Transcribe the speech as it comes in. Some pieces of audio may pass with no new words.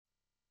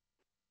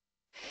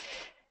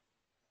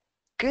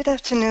Good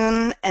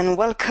afternoon and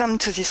welcome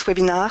to this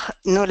webinar,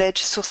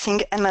 Knowledge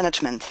Sourcing and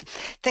Management.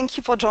 Thank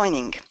you for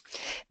joining.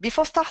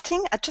 Before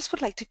starting, I just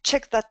would like to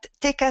check that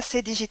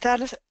TKC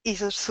Digital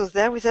is also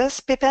there with us.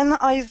 Pépin,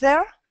 are you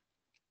there?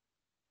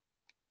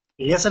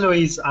 Yes,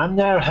 Eloise, I'm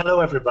there.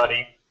 Hello,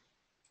 everybody.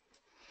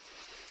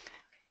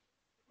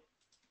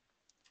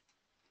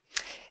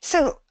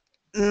 So,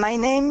 my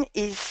name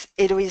is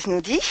Eloise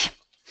Noudy,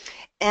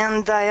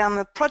 and I am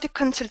a product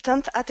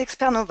consultant at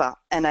Expernova,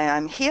 and I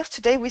am here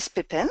today with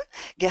Pépin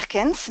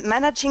Gerkens,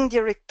 Managing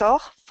Director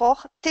for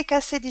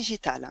TKC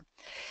Digital.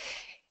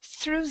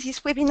 Through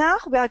this webinar,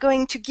 we are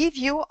going to give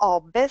you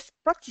our best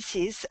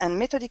practices and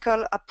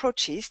methodical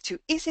approaches to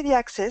easily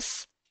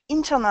access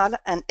internal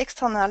and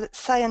external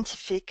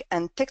scientific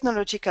and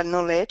technological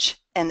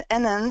knowledge and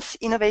enhance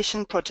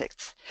innovation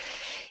projects.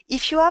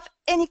 If you have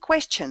any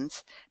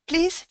questions,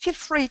 please feel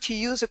free to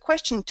use the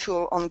question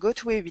tool on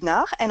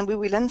GoToWebinar and we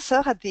will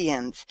answer at the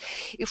end.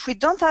 If we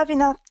don't have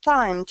enough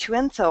time to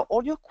answer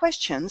all your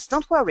questions,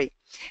 don't worry.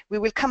 We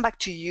will come back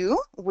to you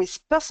with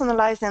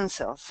personalized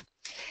answers.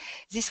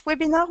 This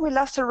webinar will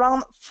last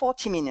around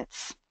 40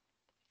 minutes.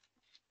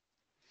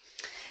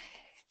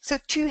 So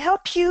to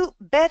help you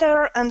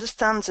better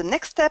understand the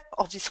next step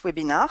of this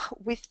webinar,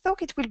 we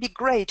thought it will be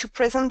great to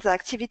present the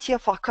activity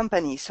of our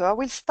company. So I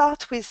will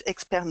start with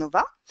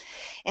Expernova.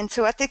 And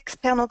so at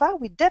Expernova,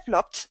 we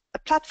developed a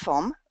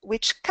platform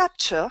which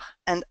captures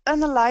and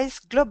analyzes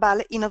global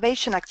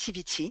innovation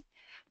activity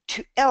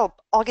to help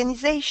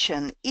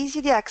organizations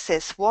easily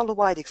access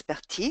worldwide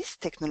expertise,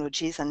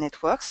 technologies, and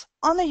networks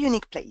on a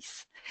unique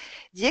place.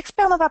 The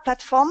Expernova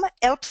platform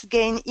helps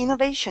gain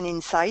innovation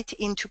insight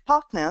into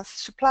partners,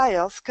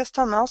 suppliers,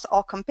 customers,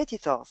 or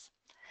competitors.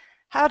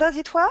 How does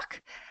it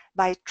work?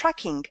 By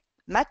tracking,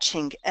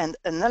 matching, and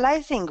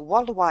analyzing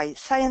worldwide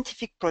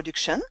scientific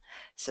production,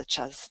 such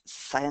as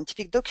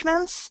scientific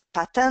documents,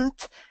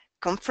 patent,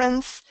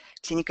 conference,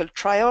 clinical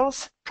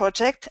trials,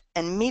 project,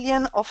 and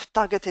millions of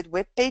targeted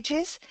web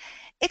pages,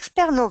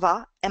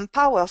 Expernova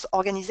empowers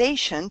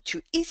organizations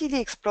to easily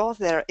explore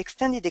their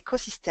extended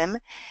ecosystem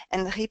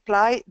and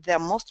reply their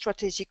most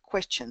strategic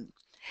questions.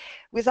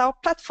 With our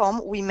platform,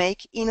 we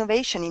make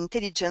innovation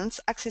intelligence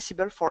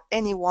accessible for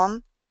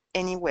anyone,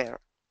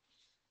 anywhere.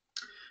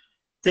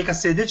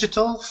 TKC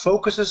Digital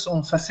focuses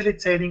on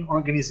facilitating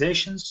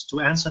organizations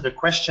to answer the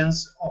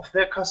questions of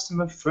their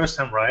customer first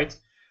and right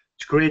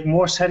to create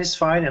more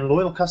satisfied and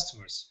loyal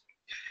customers.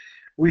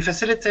 We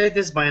facilitate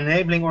this by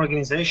enabling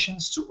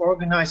organizations to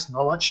organize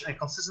knowledge and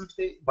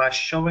consistently by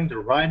showing the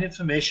right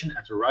information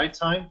at the right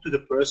time to the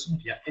person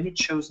via any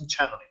chosen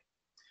channeling.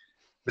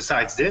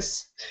 Besides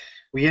this,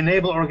 we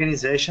enable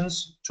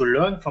organizations to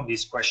learn from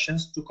these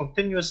questions to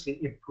continuously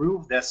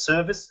improve their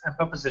service and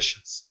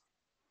propositions.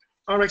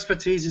 Our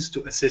expertise is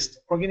to assist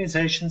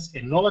organizations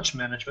in knowledge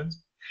management,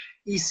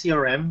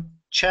 ECRM,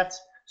 chat,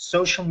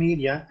 social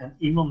media, and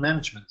email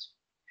management,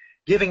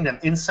 giving them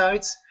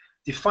insights,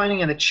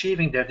 defining and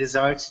achieving their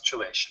desired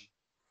situation.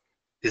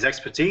 This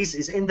expertise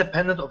is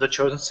independent of the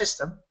chosen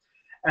system,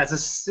 as a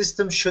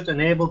system should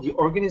enable the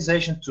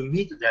organization to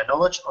meet their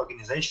knowledge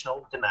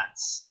organizational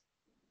demands.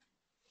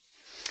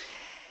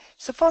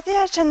 So for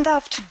the agenda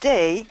of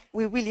today,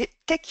 we will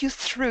take you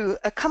through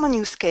a common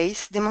use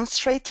case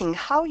demonstrating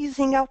how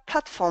using our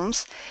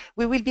platforms,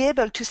 we will be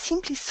able to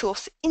simply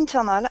source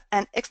internal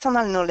and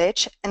external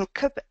knowledge and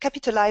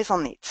capitalize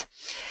on it.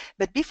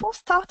 But before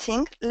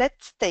starting,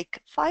 let's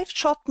take 5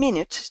 short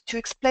minutes to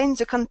explain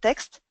the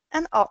context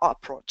and our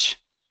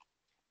approach.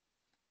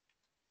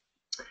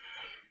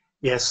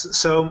 Yes,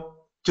 so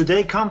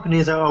today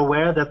companies are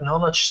aware that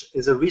knowledge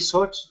is a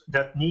resource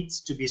that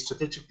needs to be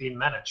strategically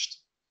managed.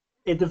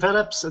 It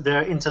develops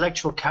their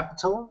intellectual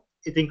capital,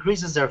 it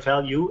increases their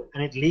value,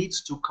 and it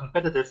leads to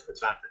competitive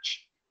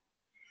advantage.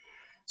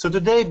 So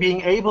today,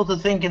 being able to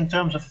think in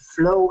terms of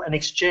flow and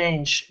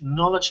exchange,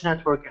 knowledge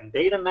network, and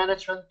data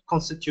management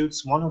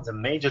constitutes one of the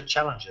major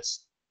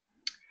challenges.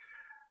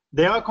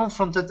 They are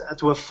confronted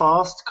to a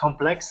fast,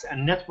 complex,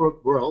 and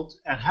networked world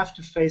and have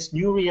to face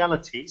new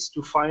realities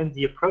to find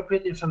the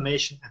appropriate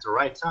information at the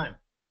right time.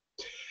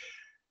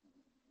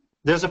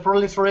 There's a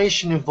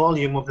proliferation in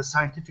volume of the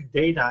scientific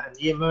data and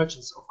the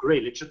emergence of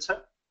grey literature.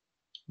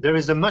 There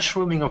is a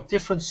mushrooming of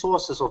different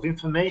sources of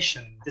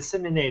information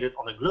disseminated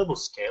on a global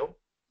scale.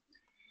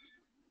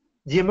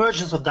 The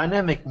emergence of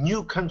dynamic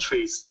new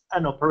countries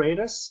and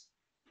operators.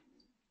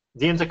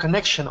 The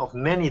interconnection of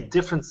many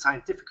different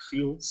scientific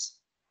fields.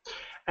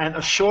 And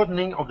a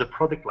shortening of the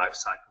product life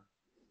cycle.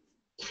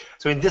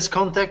 So in this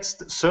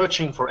context,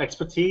 searching for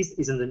expertise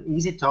isn't an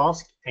easy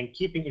task, and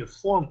keeping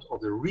informed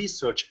of the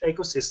research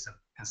ecosystem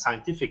and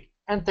scientific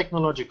and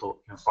technological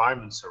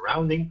environment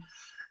surrounding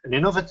an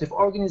innovative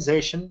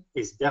organization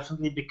is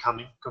definitely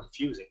becoming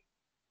confusing.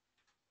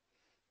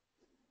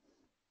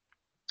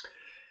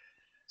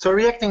 So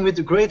reacting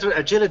with greater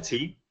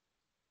agility,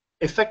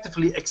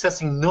 effectively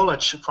accessing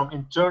knowledge from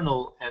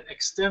internal and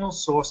external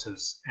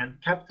sources and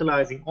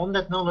capitalizing on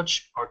that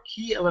knowledge are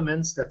key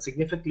elements that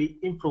significantly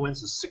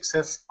influence the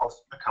success of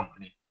a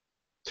company.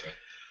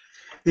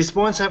 These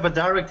points have a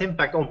direct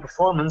impact on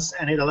performance,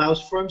 and it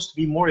allows firms to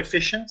be more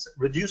efficient,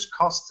 reduce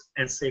costs,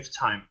 and save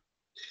time.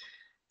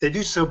 They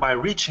do so by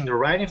reaching the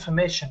right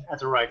information at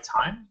the right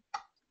time,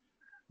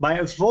 by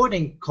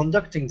avoiding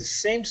conducting the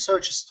same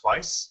searches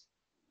twice,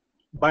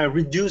 by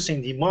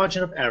reducing the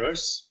margin of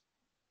errors,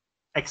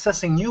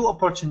 accessing new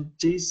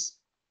opportunities,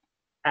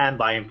 and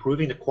by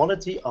improving the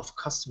quality of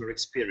customer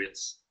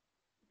experience.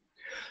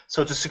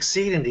 So to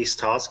succeed in these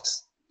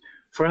tasks,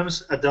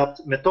 firms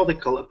adopt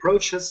methodical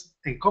approaches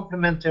and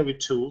complementary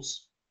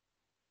tools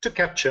to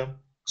capture,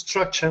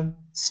 structure,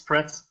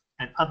 spread,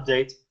 and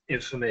update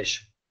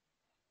information.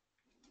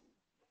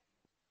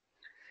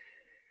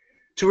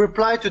 To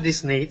reply to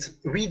this need,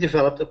 we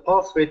developed a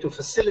pathway to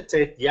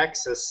facilitate the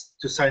access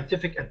to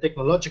scientific and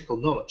technological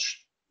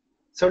knowledge.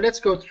 So let's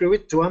go through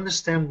it to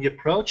understand the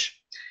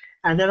approach,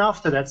 and then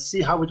after that,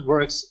 see how it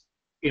works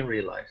in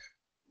real life.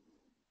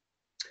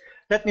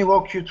 Let me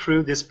walk you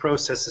through this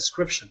process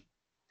description.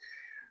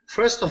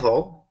 First of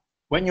all,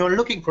 when you're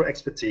looking for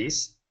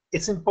expertise,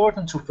 it's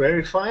important to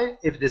verify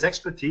if this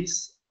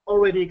expertise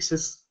already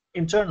exists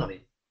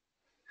internally.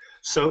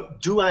 So,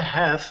 do I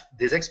have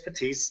this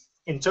expertise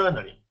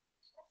internally?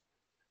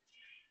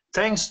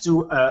 Thanks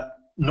to a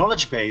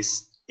knowledge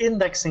base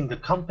indexing the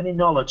company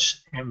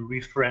knowledge and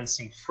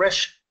referencing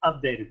fresh,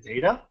 updated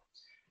data,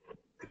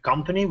 the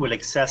company will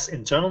access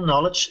internal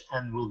knowledge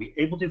and will be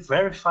able to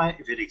verify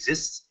if it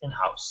exists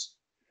in-house.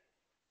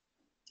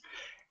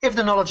 If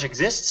the knowledge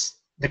exists,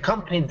 the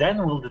company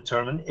then will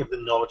determine if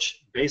the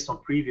knowledge based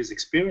on previous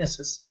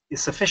experiences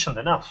is sufficient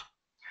enough.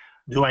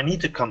 Do I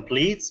need to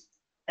complete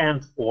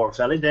and/or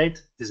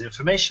validate this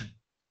information?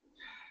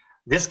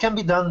 This can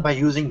be done by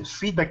using the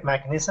feedback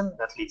mechanism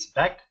that leads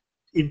back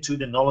into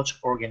the knowledge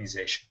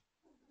organization.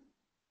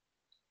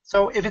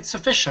 So if it's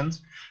sufficient,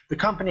 the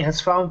company has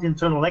found the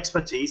internal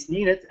expertise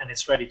needed and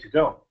it's ready to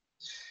go.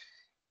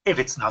 If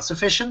it's not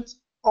sufficient,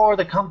 or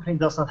the company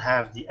does not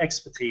have the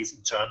expertise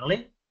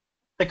internally,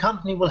 the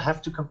company will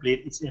have to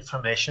complete its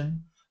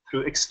information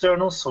through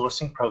external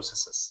sourcing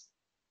processes.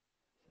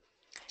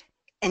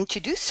 And to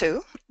do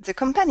so, the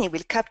company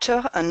will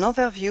capture an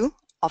overview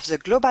of the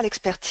global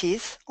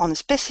expertise on a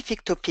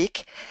specific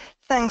topic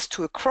thanks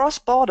to a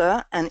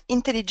cross-border and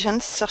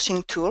intelligent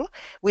searching tool,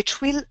 which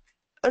will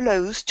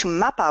allow us to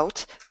map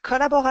out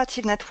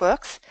collaborative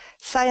networks,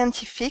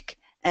 scientific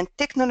and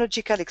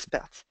technological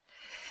experts.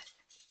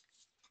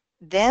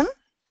 Then,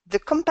 the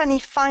company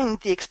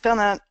finds the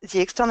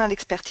external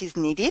expertise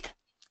needed.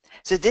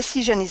 The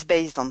decision is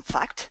based on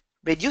fact,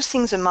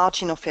 reducing the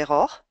margin of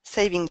error,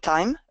 saving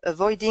time,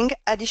 avoiding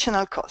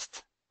additional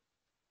costs.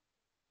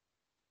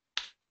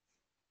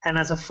 And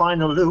as a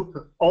final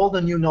loop, all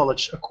the new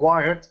knowledge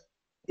acquired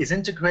is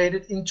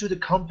integrated into the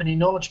company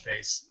knowledge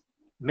base,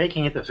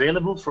 making it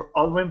available for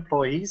other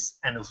employees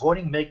and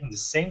avoiding making the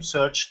same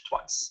search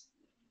twice.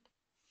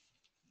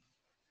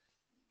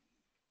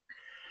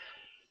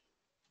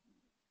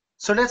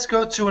 So let's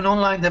go to an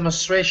online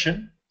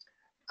demonstration.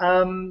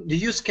 The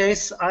use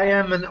case, I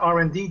am an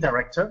R&D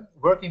director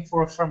working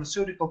for a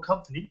pharmaceutical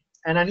company,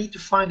 and I need to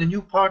find a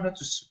new partner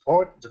to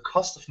support the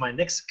cost of my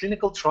next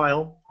clinical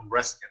trial on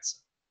breast cancer.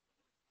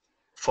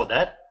 For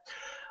that,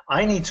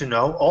 I need to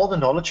know all the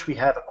knowledge we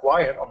have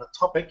acquired on the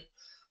topic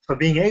for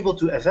being able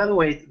to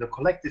evaluate the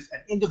collective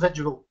and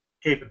individual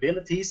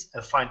capabilities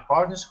and find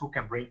partners who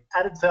can bring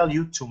added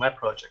value to my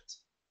project.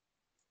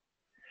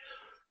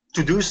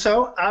 To do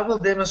so, I will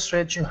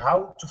demonstrate you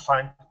how to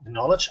find the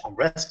knowledge on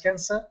breast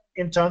cancer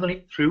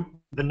internally through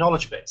the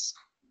knowledge base.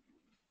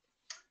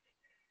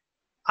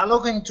 I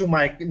log into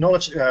my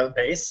knowledge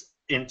base,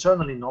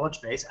 internally knowledge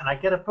base, and I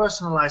get a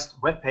personalized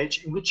web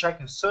page in which I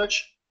can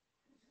search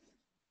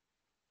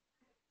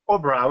or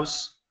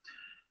browse,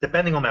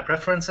 depending on my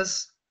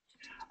preferences.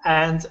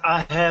 And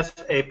I have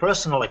a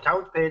personal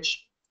account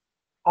page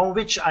on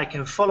which I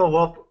can follow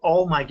up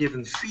all my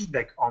given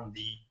feedback on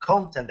the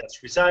content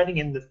that's residing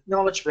in the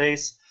knowledge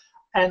base,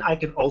 and I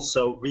can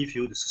also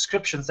review the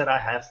subscriptions that I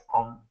have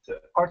on the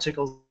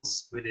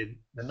articles within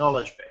the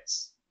knowledge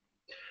base.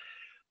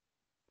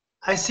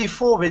 I see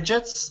 4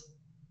 widgets.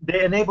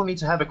 They enable me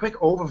to have a quick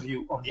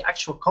overview of the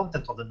actual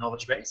content of the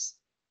knowledge base,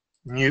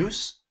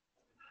 news,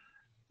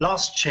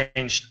 last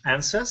changed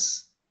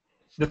answers,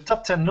 the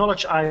top 10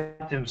 knowledge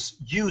items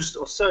used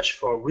or searched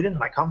for within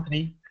my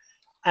company,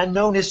 and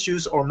known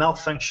issues or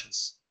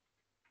malfunctions.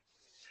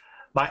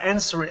 By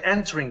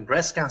entering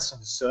breast cancer in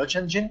the search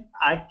engine,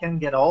 I can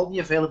get all the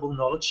available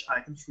knowledge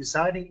items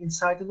residing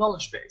inside the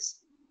knowledge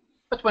base.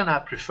 But when I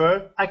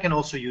prefer, I can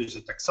also use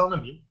a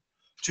taxonomy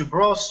to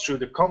browse through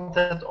the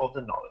content of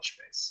the knowledge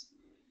base.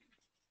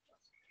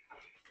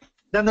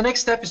 Then the next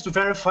step is to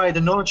verify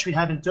the knowledge we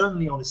have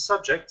internally on the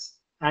subject,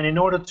 and in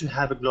order to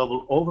have a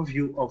global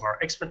overview of our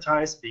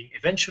expertise, being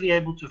eventually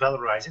able to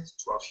valorize it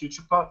to our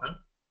future partner,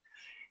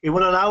 it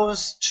will allow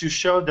us to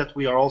show that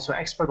we are also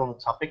expert on the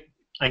topic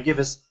and give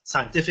us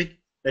scientific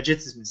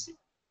legitimacy.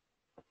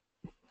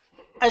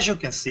 As you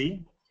can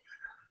see,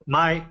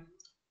 my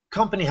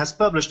company has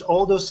published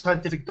all those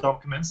scientific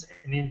documents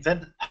and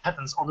invented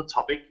patents on the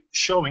topic,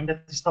 showing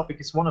that this topic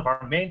is one of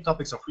our main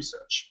topics of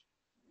research.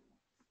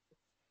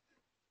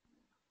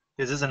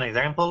 This is an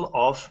example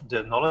of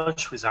the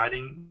knowledge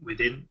residing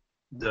within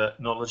the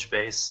knowledge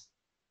base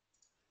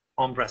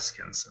on breast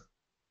cancer.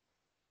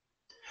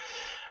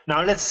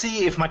 Now let's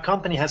see if my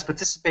company has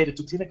participated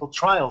to clinical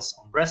trials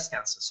on breast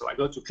cancer. So I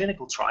go to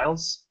clinical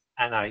trials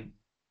and I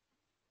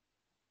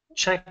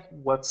check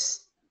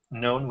what's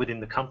known within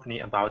the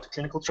company about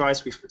clinical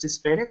trials we've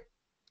participated.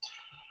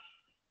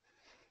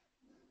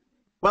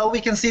 Well,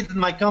 we can see that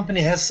my company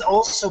has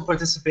also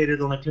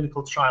participated on a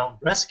clinical trial on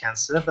breast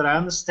cancer, but I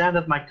understand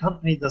that my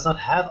company does not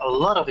have a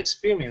lot of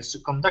experience to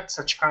conduct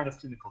such kind of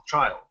clinical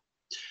trial.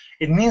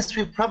 It means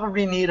we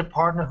probably need a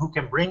partner who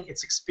can bring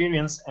its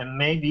experience and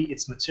maybe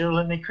its material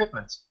and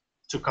equipment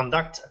to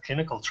conduct a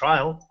clinical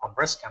trial on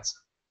breast cancer.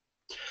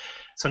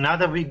 So now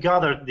that we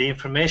gathered the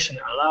information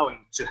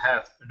allowing to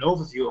have an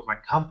overview of my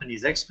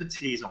company's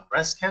expertise on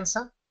breast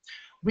cancer,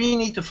 we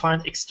need to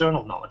find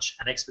external knowledge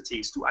and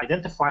expertise to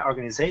identify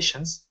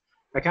organizations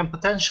that can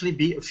potentially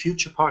be a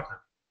future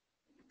partner.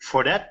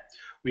 For that,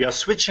 we are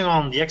switching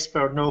on the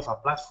Expernova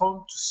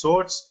platform to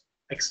source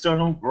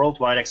external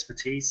worldwide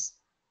expertise.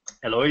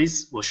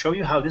 Eloise will show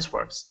you how this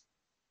works.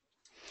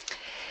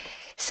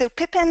 So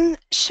Pepin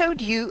showed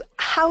you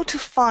how to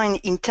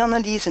find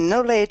internally the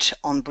knowledge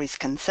on breast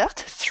cancer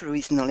through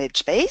his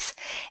knowledge base,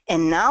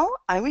 and now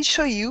I will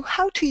show you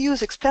how to use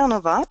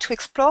Expernova to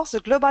explore the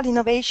global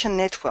innovation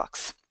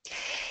networks.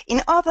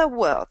 In other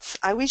words,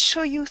 I will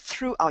show you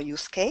through our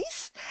use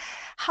case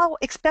how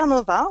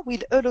Expernova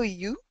will allow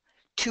you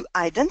to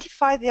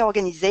identify the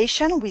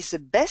organization with the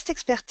best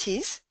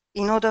expertise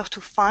in order to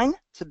find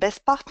the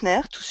best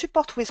partner to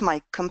support with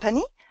my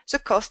company the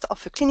cost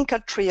of a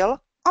clinical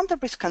trial on the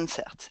breast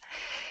cancer.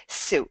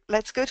 So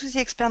let's go to the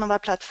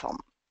Expernova platform.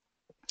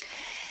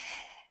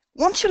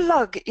 Once you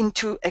log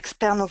into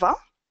Expernova,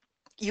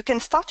 you can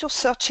start your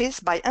searches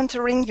by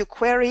entering your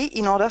query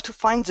in order to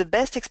find the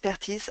best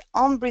expertise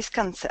on breast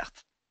cancer.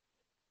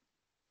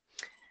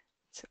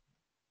 So,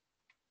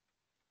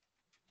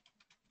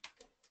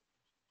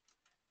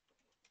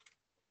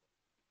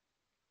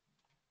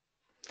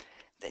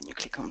 then you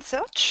click on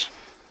search.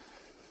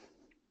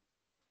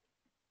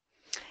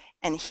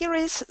 And here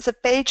is the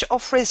page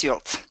of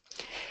results.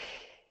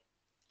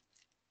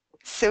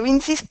 So in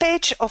this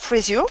page of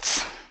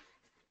results,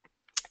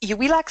 you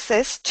will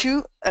access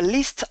to a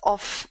list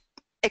of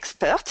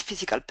expert,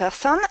 physical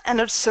person, and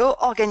also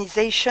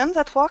organization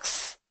that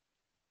works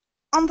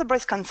on the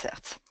breast cancer.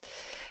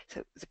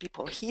 So the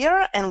people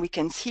here, and we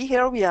can see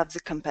here we have the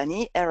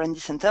company, R&D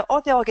Center,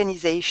 or the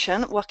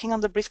organization working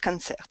on the breast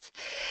cancer.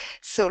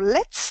 So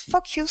let's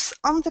focus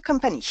on the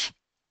company.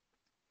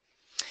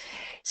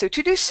 So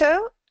to do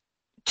so,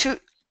 to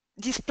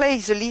display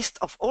the list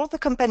of all the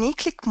company,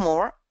 click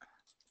More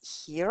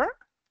here.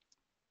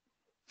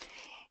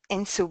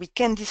 And so we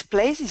can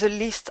display the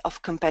list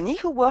of companies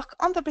who work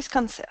on the breast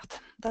cancer,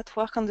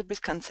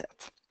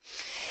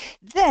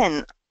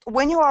 Then,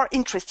 when you are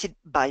interested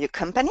by a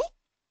company,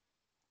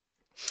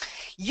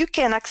 you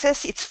can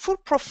access its full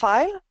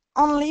profile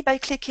only by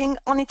clicking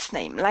on its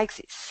name, like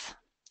this.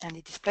 And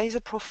it displays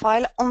the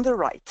profile on the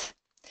right.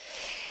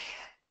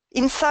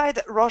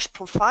 Inside Roche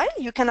profile,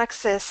 you can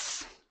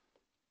access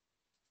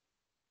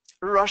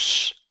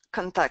Roche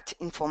contact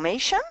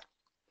information,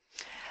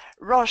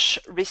 Roche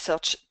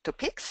research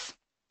topics,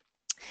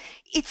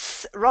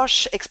 its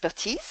Roche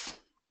expertise.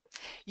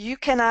 You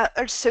can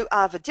also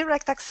have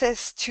direct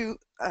access to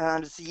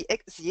the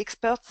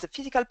experts, the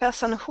physical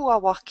person who are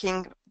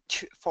working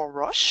for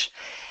Roche,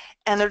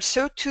 and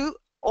also to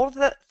all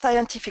the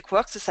scientific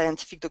works, the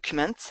scientific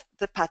documents,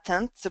 the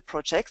patent, the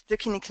project, the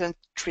clinical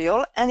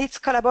trial, and its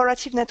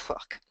collaborative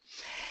network.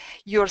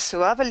 You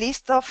also have a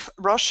list of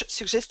Roche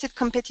suggested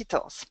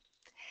competitors.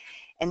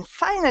 And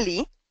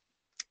finally,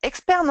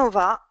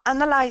 Expernova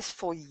analyzes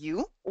for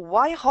you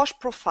why Roche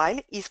profile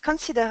is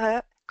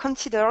considered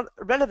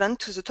relevant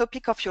to the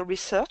topic of your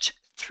research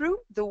through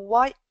the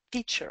why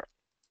feature.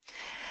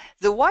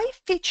 The why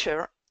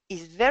feature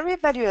is very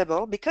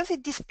valuable because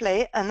it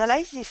displays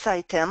analysis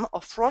item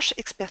of Roche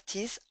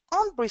expertise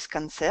on breast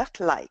cancer,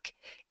 like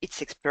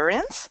its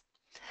experience,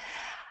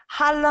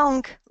 how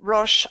long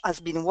Roche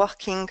has been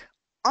working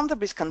on the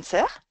breast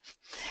cancer.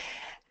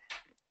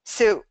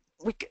 So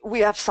we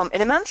have some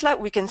elements, like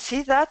we can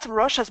see that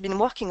Roche has been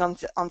working on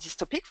this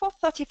topic for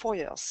 34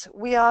 years.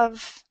 We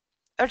have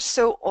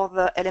also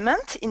other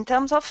elements in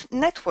terms of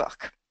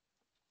network.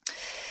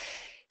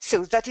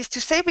 So that is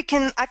to say we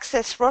can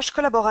access Roche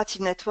collaborative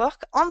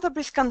network on the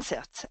breast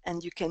cancer,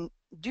 and you can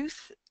do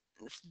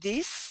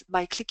this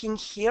by clicking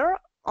here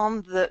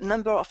on the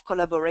number of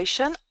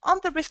collaboration on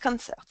the breast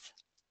cancer.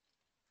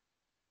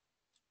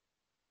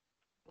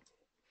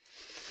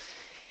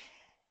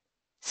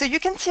 So you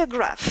can see a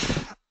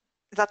graph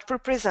that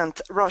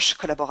represents Roche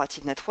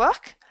collaborative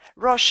network.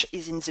 Roche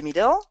is in the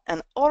middle,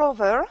 and all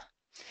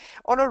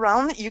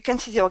around you can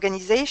see the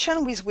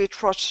organization with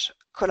which Roche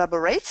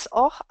collaborates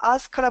or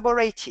has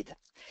collaborated.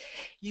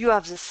 You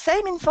have the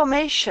same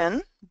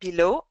information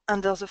below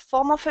under the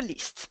form of a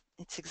list.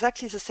 It's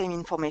exactly the same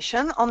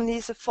information, only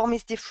the form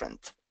is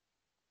different.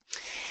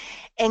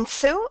 And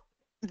so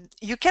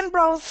you can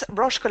browse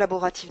Roche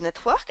Collaborative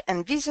Network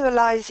and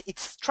visualize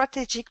its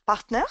strategic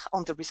partner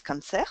on the risk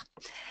answer.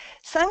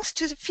 Thanks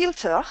to the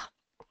filter,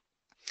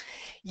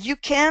 you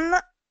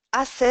can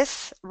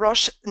assess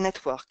Roche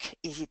network.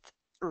 Is it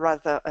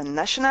rather a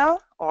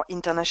national or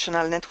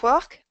international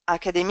network,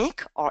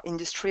 academic or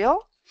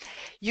industrial?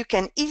 You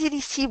can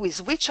easily see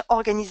with which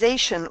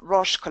organization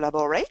Roche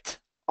collaborate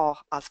or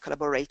has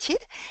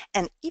collaborated,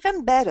 and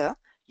even better,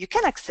 you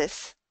can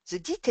access the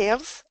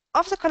details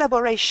of the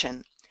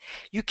collaboration.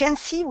 You can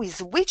see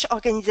with which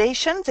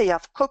organization they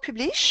have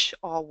co-published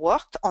or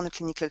worked on a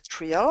clinical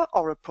trial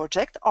or a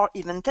project or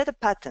invented a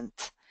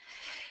patent.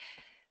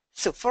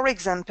 So, for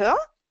example,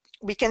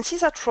 we can see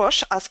that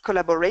Roche has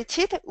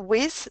collaborated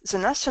with the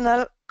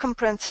National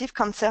Comprehensive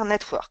Cancer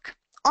Network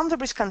on the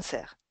breast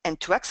cancer. And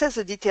to access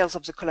the details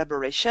of the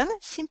collaboration,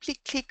 simply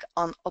click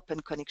on Open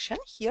Connection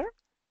here.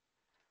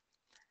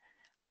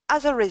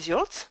 As a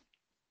result,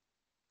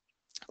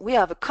 we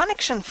have a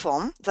connection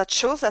form that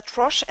shows that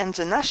Roche and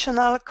the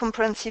National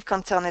Comprehensive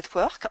Cancer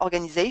Network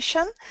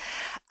organization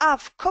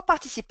have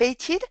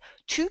co-participated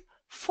to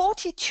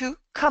 42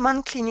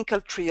 common clinical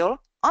trials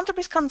on the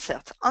breast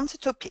cancer on the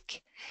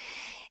topic.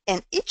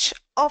 And each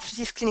of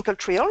these clinical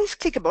trials is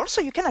clickable,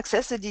 so you can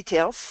access the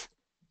details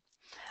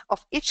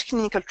of each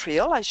clinical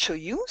trial I show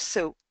you.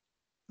 So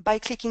by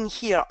clicking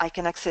here, I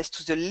can access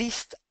to the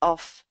list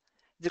of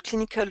the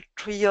clinical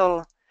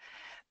trial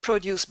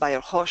produced by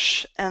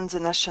Roche and the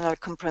National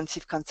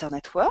Comprehensive Cancer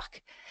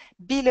Network.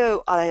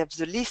 Below, I have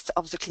the list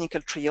of the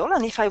clinical trial,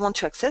 and if I want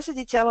to access the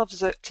detail of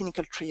the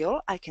clinical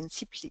trial, I can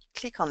simply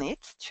click on it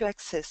to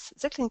access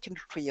the clinical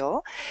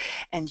trial,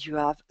 and you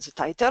have the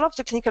title of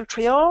the clinical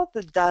trial,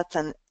 the date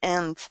and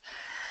end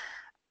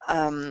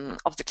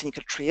of the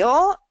clinical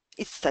trial,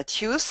 its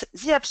status,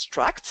 the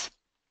abstract,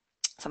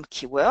 some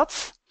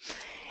keywords,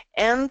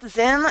 and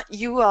then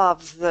you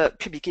have the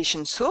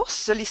publication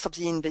source, the list of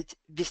the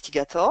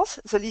investigators,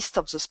 the list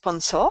of the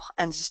sponsor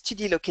and the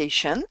study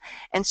location,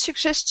 and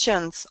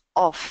suggestions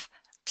of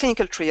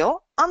clinical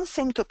trial on the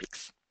same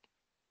topics.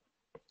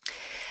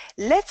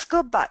 Let's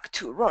go back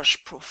to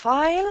Roche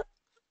profile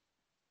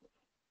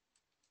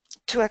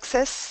to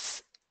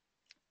access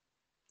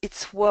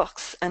its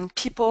works and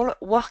people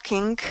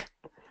working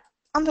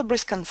on the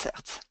breast cancer.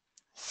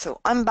 So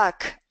I'm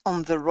back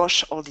on the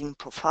Roche holding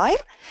profile.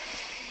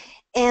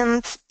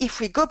 And if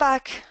we go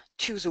back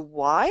to the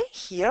Y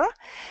here,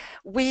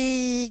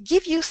 we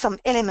give you some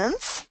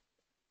elements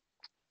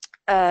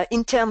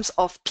in terms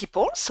of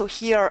people. So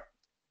here,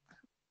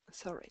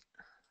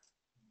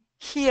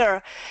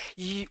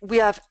 we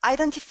have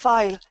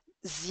identified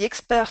the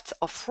experts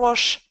of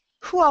Roche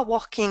who are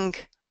working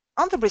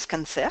on the breast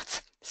cancer.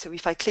 So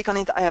if I click on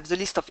it, I have the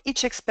list of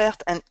each expert,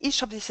 and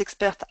each of these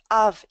experts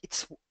have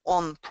its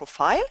own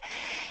profile.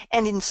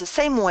 And in the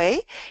same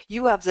way,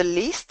 you have the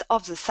list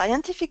of the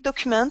scientific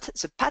document,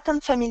 the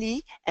patent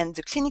family, and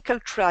the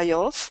clinical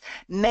trials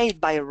made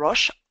by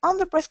Roche on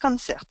the breast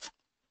cancer.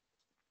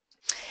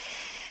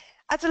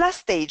 At the last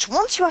stage,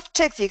 once you have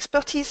checked the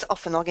expertise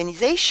of an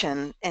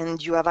organization and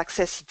you have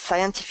accessed its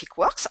scientific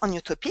works on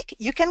your topic,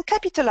 you can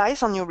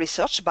capitalize on your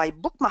research by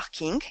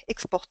bookmarking,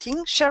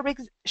 exporting,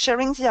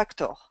 sharing the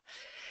actor.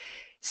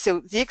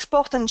 So the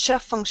export and share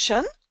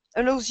function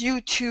allows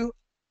you to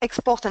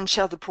export and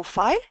share the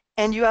profile,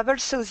 and you have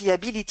also the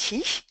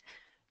ability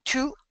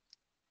to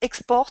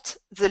export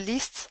the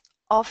list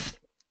of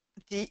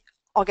the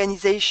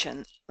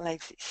organization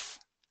like this.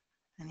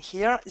 And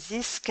here,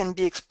 this can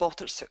be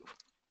exported also.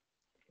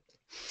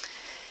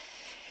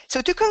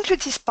 So to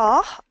conclude this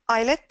part,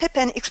 I let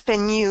Pepin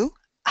explain you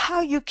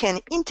how you can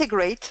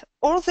integrate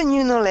all the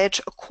new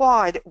knowledge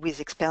acquired with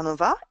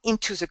Expernova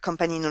into the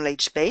company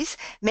knowledge base,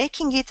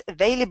 making it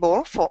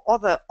available for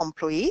other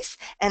employees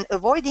and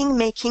avoiding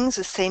making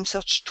the same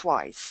search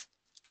twice.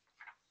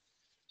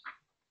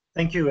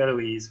 Thank you,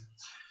 Eloise.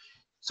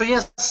 So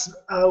yes,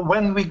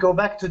 when we go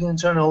back to the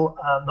internal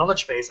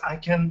knowledge base, I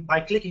can,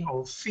 by clicking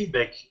on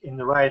feedback in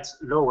the right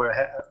lower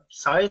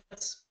side,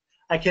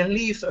 I can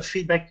leave a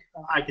feedback.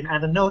 I can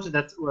add a note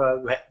that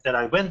that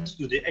I went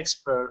to the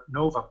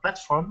Expernova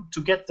platform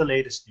to get the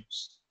latest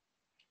news.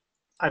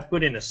 I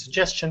put in a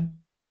suggestion.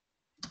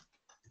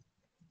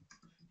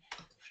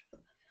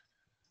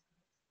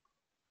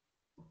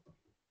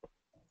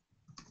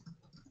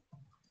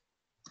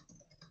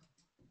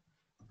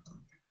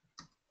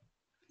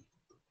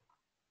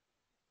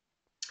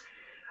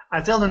 I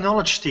tell the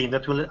knowledge team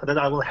that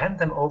I will hand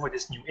them over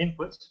this new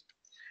input.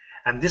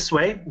 And this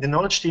way, the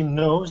knowledge team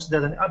knows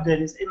that an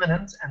update is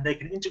imminent and they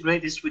can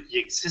integrate this with the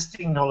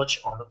existing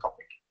knowledge on the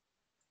topic.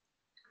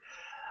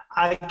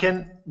 I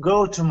can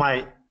go to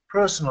my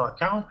personal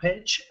account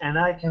page and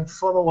I can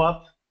follow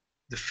up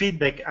the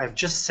feedback I've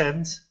just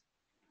sent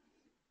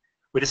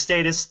with a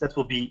status that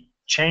will be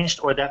changed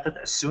or adapted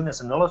as soon as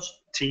the knowledge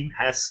team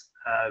has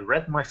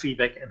read my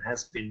feedback and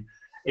has been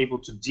able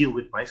to deal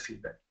with my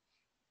feedback.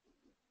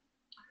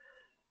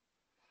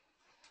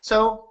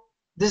 So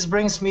this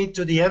brings me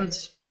to the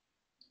end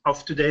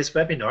of today's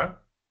webinar.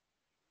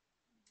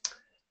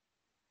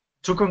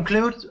 To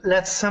conclude,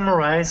 let's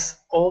summarize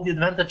all the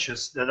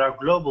advantages that our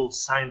global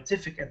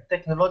scientific and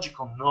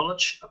technological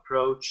knowledge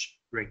approach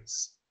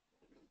brings.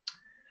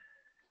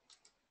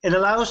 It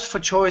allows for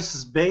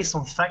choices based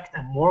on fact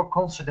and more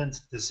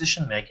confident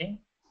decision making.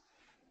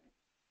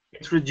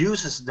 It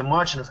reduces the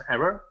margin of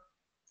error.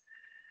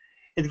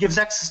 It gives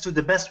access to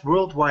the best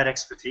worldwide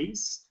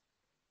expertise.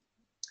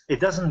 It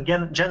doesn't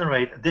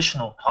generate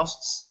additional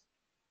costs.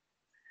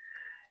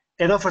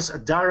 It offers a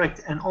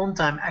direct and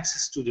on-time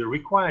access to the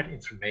required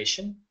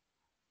information.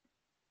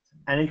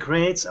 And it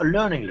creates a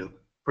learning loop,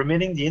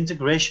 permitting the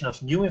integration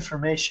of new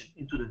information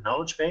into the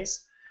knowledge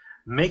base,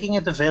 making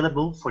it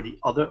available for the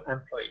other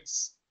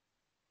employees.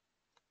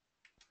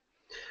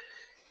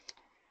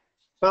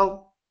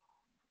 Well,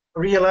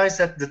 realize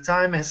that the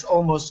time has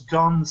almost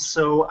gone,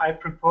 so I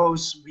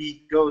propose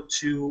we go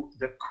to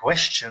the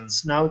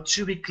questions. Now,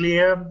 to be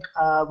clear,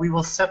 we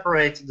will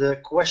separate the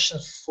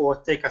questions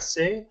for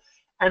TKC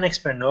and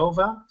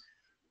Expernova.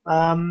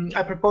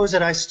 I propose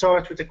that I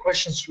start with the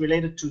questions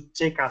related to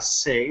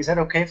TKC. Is that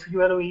okay for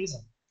you, Eloise?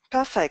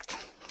 Perfect.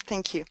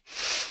 Thank you.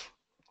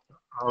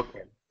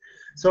 Okay.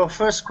 So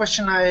first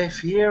question I have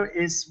here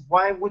is,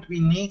 why would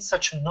we need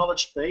such a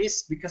knowledge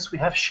base? Because we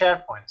have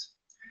SharePoint.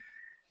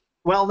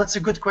 Well, that's a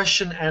good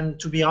question, and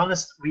to be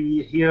honest,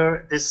 we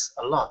hear this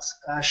a lot.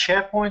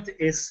 SharePoint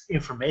is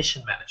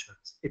information management.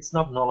 It's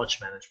not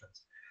knowledge management.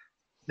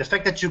 The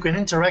fact that you can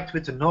interact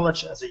with the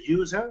knowledge as a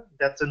user,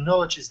 that the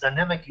knowledge is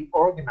dynamically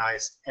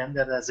organized, and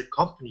that as a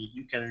company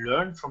you can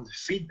learn from the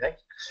feedback,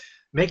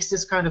 makes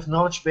this kind of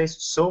knowledge base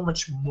so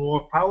much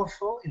more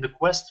powerful in the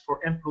quest for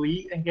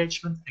employee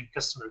engagement and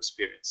customer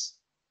experience.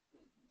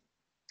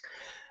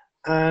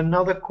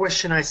 Another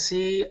question I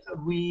see,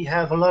 we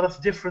have a lot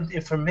of different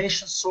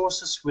information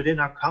sources within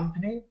our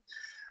company.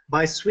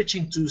 By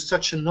switching to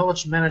such a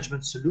knowledge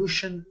management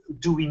solution,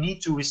 do we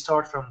need to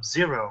restart from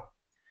zero?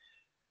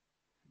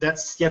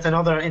 That's yet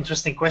another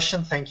interesting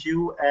question, thank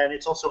you. And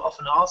it's also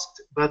often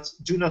asked, but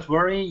do not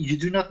worry, you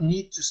do not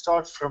need to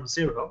start from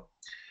zero.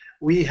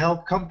 We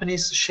help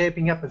companies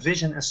shaping up a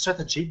vision and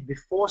strategy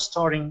before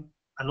starting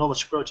a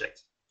knowledge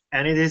project.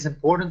 And it is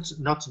important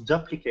not to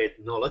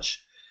duplicate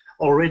knowledge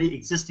already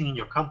existing in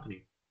your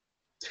company.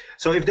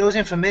 So if those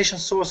information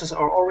sources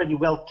are already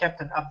well kept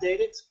and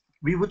updated,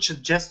 we would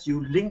suggest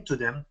you link to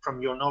them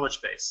from your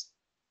knowledge base.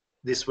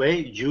 This way,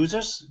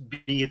 users,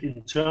 be it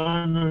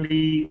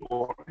internally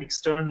or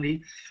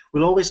externally,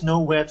 will always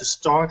know where to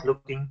start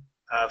looking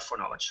for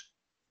knowledge.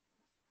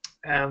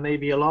 And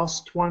maybe a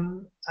last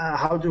one,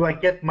 how do I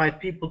get my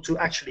people to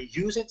actually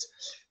use it?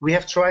 We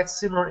have tried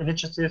similar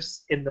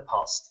initiatives in the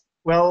past.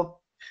 Well,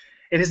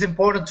 it is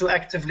important to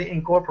actively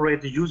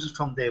incorporate the users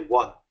from day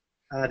one.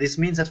 This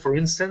means that, for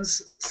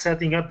instance,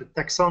 setting up the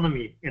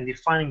taxonomy and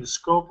defining the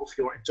scope of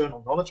your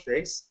internal knowledge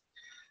base,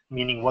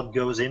 meaning what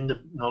goes in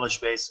the knowledge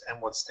base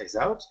and what stays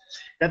out,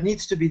 that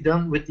needs to be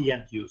done with the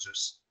end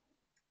users.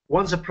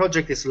 Once a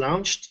project is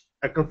launched,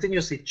 a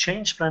continuously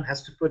change plan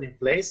has to be put in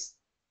place,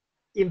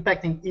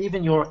 impacting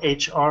even your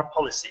HR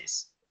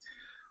policies.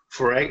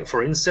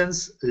 For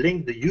instance,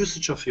 link the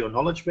usage of your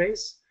knowledge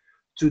base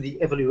to the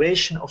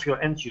evaluation of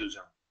your end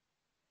user.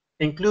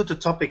 Include the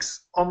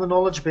topics on the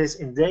knowledge base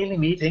in daily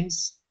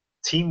meetings,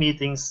 team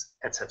meetings,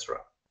 etc.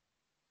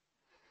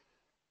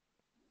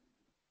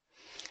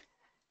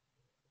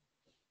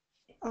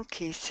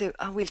 Okay, so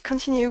I will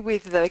continue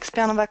with the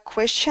Expernova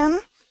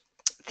question.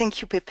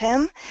 Thank you,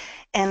 Pepin.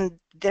 And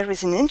there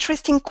is an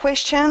interesting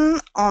question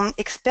on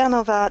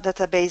Expernova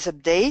database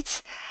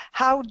updates.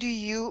 How do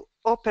you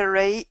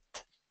operate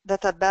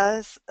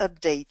database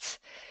updates?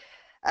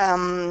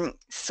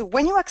 So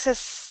when you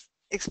access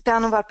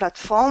Expernova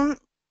platform,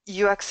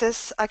 you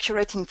access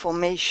accurate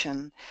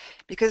information,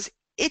 because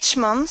each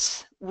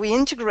month we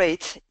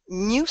integrate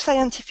new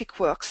scientific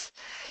works,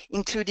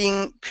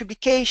 including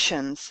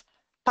publications,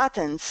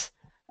 patents,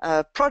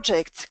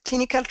 projects,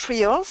 clinical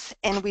trials,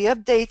 and we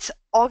update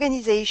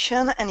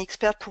organization and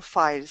expert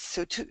profiles.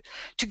 So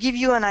to give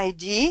you an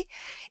idea,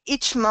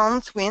 each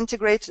month we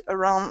integrate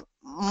around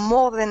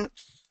more than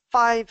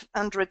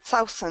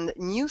 500,000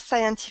 new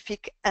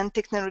scientific and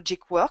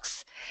technological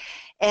works,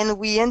 and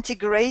we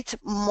integrate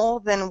more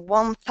than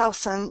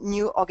 1,000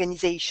 new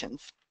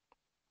organizations.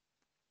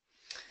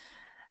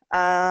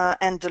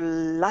 And the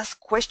last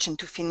question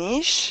to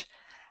finish,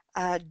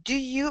 do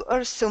you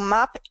also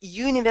map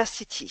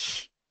university?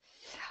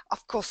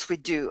 Of course we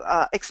do.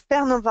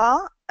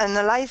 Expernova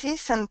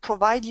analyzes and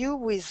provides you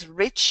with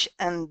rich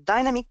and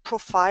dynamic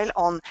profile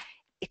on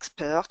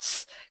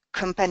experts,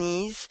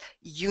 companies,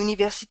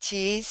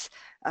 universities,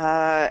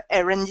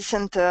 R&D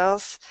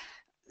centers,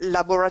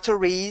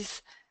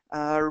 laboratories,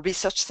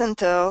 research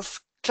centers,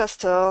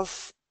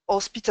 clusters,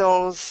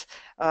 hospitals,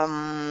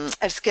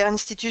 healthcare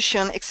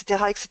institutions,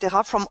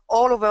 etc., from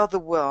all over the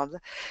world.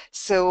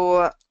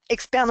 So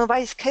Expernova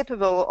is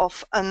capable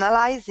of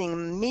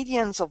analyzing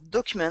millions of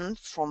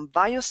documents from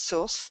various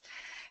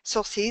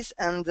sources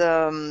and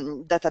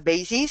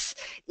databases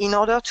in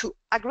order to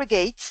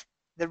aggregate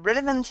the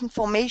relevant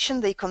information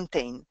they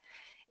contain.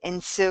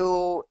 And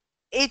so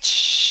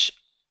each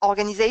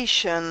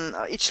organization,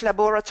 each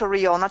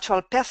laboratory or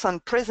natural person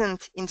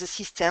present in the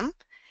system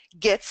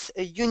gets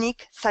a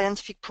unique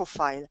scientific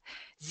profile.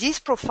 This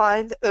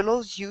profile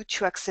allows you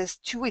to access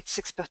to its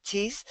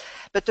expertise,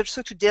 but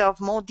also to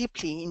delve more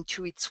deeply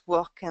into its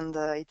work and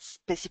its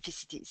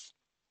specificities.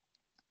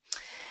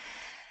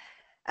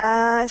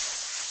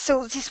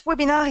 So this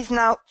webinar is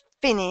now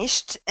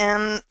finished,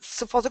 and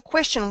so for the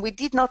question we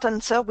did not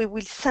answer, we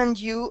will send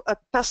you a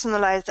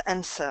personalized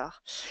answer.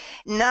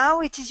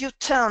 Now it is your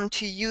turn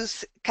to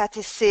use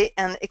CatEssay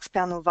and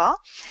Expernova.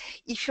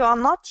 If you are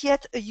not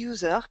yet a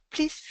user,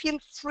 please feel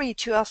free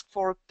to ask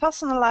for a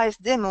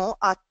personalized demo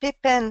at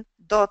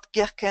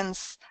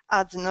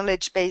pepen.gerkens@the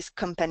knowledge-base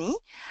company,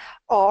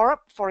 or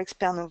for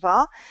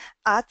Expernova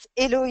at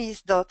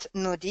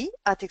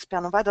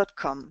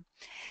eloise.nodi@expernova.com.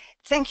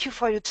 Thank you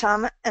for your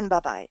time, and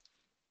bye-bye.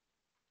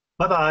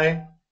 Bye-bye.